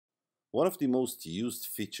One of the most used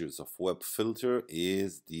features of web filter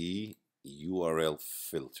is the URL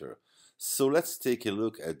filter. So let's take a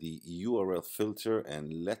look at the URL filter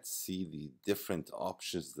and let's see the different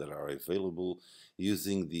options that are available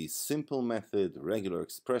using the simple method, regular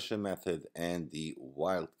expression method, and the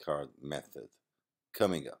wildcard method.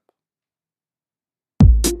 Coming up.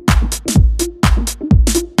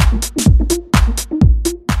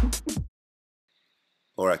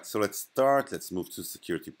 Alright, so let's start. Let's move to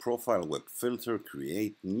security profile, web filter,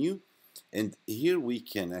 create new. And here we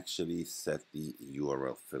can actually set the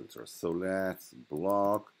URL filter. So let's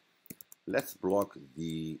block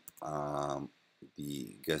the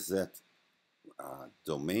Gazette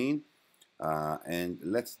domain, and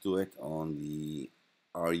let's do it on the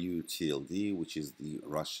RUTLD, which is the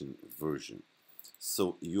Russian version.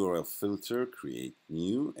 So URL filter, create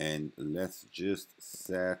new, and let's just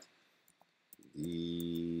set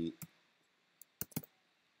the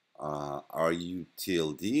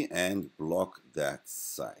RUTLD and block that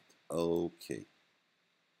site. Okay.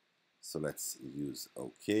 So let's use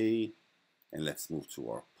OK. And let's move to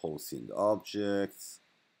our policy and objects.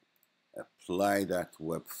 Apply that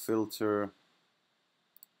web filter.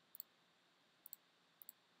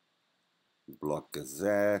 Block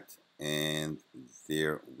Gazette. And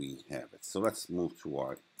there we have it. So let's move to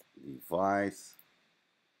our device.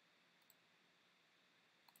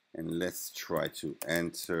 And let's try to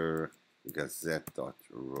enter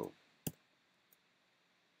gazette.ro.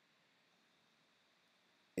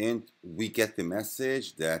 And we get the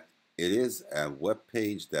message that it is a web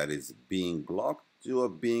page that is being blocked due to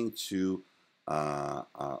being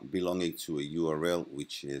belonging to a URL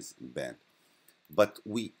which is banned. But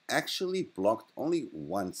we actually blocked only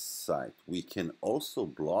one site. We can also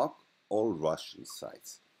block all Russian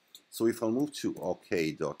sites. So if I move to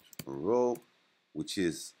ok.ro, which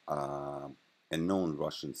is a known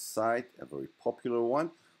Russian site, a very popular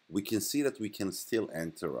one, we can see that we can still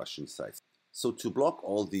enter Russian sites. So to block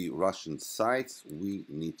all the Russian sites, we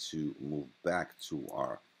need to move back to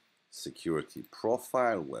our security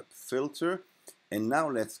profile, web filter, and now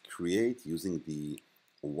let's create, using the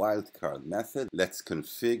wildcard method, let's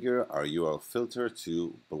configure our URL filter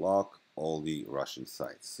to block all the Russian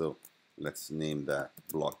sites. So let's name that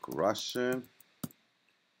block Russian.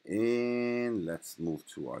 And let's move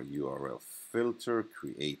to our URL filter,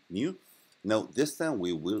 create new. Now this time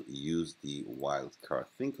we will use the wildcard.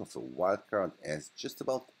 Think of a wildcard as just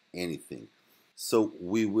about anything. So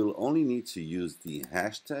we will only need to use the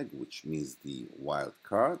hashtag, which means the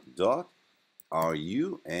wildcard dot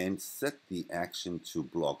RU, and set the action to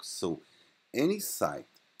block. So any site,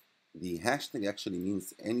 the hashtag actually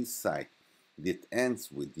means any site that ends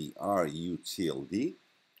with the RUTLD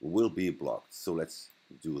will be blocked. So let's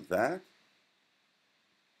do that.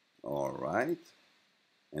 All right,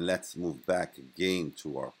 and let's move back again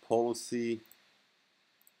to our policy.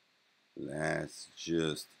 Let's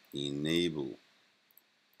just enable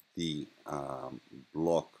the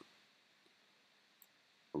block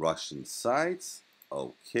Russian sites.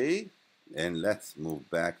 Okay, and let's move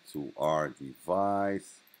back to our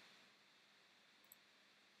device.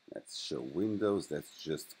 Let's show Windows. Let's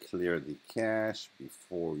just clear the cache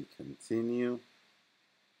before we continue.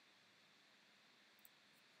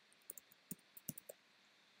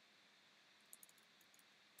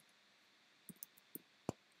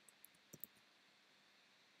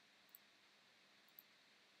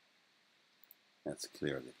 Let's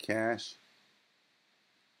clear the cache.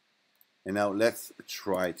 And now let's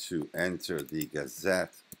try to enter the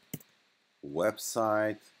Gazette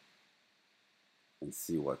website and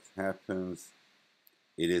see what happens.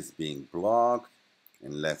 It is being blocked.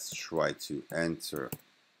 And let's try to enter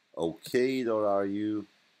ok.ru.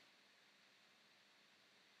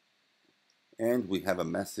 And we have a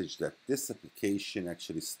message that this application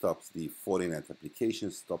actually stops the Fortinet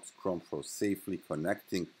application, stops Chrome for safely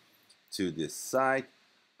connecting to this site.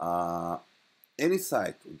 Any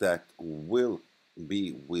site that will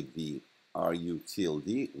be with the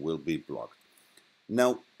RUTLD will be blocked.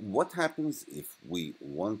 Now, what happens if we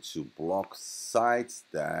want to block sites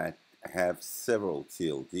that have several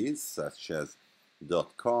TLDs, such as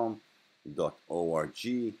 .com,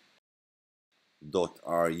 .org,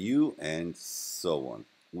 .ru, and so on?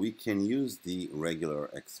 We can use the regular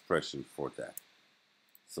expression for that.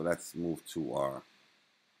 So let's move to our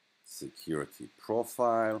security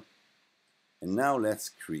profile. And now let's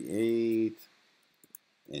create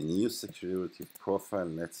a new security profile.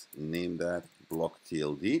 Let's name that block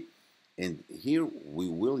TLD. And here we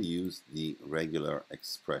will use the regular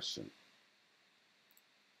expression.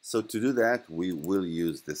 So to do that, we will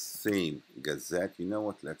use the same Gazette. You know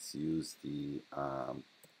what? Let's use the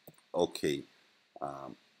OK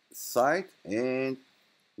site, and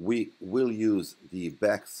we will use the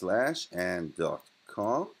backslash and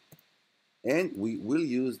 .com, and we will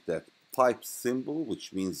use that pipe symbol,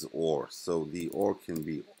 which means OR. So the OR can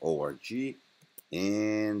be ORG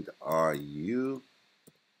and RU.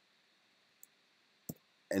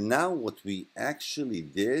 And now what we actually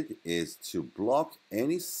did is to block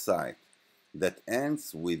any site that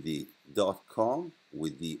ends with the .com,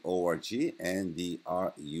 with the ORG, and the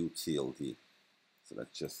RUTLD. So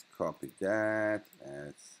let's just copy that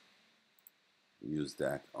and use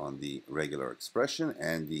that on the regular expression,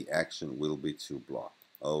 and the action will be to block.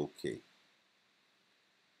 Okay.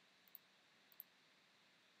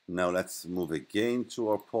 Now let's move again to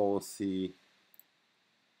our policy.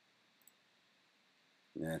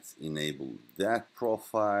 Let's enable that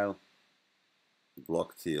profile,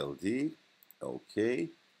 block TLD, okay.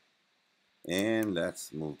 And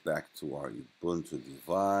let's move back to our Ubuntu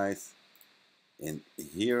device. And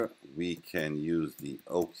here we can use the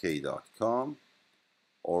OK.com,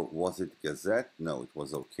 or was it Gazette? No, it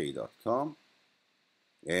was OK.com.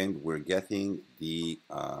 And we're getting the,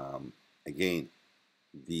 again,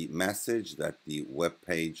 the message that the web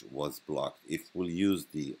page was blocked. If we'll use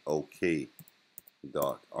the OK.ru,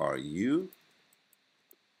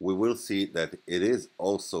 we will see that it is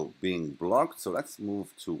also being blocked. So let's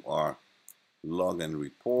move to our log and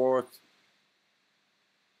report,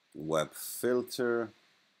 web filter,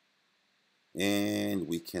 and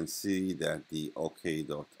we can see that the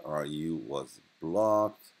OK.ru was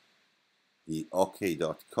blocked. The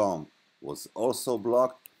OK.com was also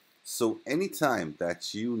blocked. So anytime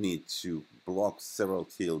that you need to block several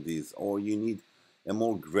TLDs, or you need a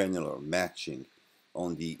more granular matching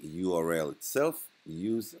on the URL itself,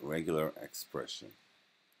 use regular expression.